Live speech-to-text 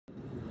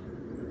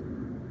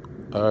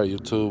Alright,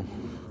 YouTube,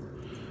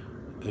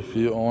 if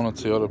you own a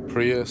Toyota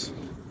Prius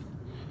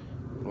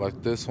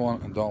like this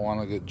one and don't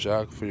want to get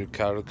jacked for your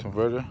catalytic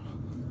converter,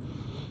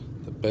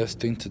 the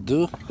best thing to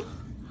do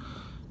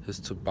is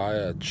to buy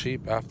a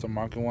cheap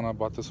aftermarket one. I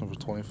bought this one for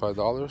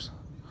 $25,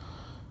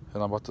 and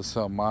I'm about to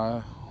sell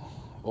my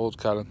old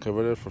catalytic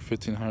converter for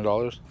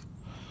 $1,500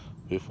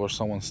 before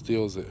someone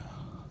steals it.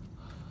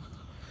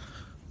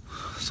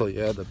 So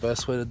yeah, the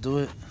best way to do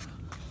it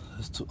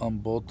is to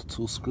unbolt the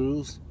two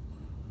screws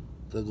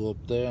that go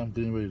up there. I'm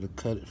getting ready to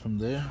cut it from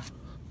there.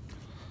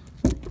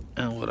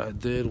 And what I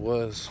did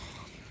was,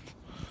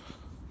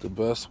 the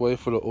best way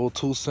for the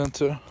O2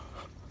 center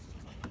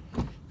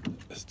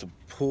is to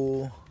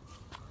pull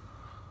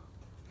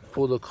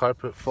the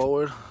carpet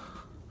forward.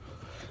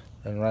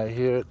 And right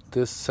here,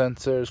 this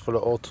sensor is for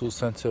the O2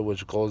 sensor,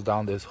 which goes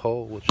down this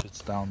hole, which is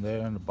down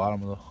there in the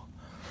bottom of the.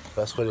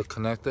 Best way to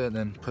connect it, and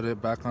then put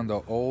it back on the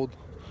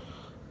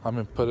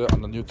put it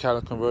on the new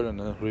catalytic converter and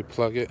then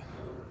replug it.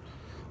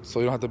 So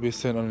you don't have to be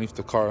sitting underneath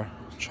the car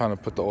trying to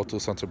put the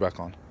O2 sensor back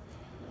on.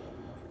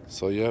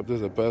 So yeah, this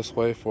is the best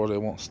way for they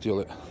won't steal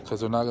it, because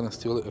they're not gonna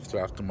steal it if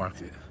they're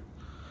aftermarket.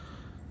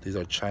 These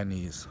are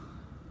Chinese.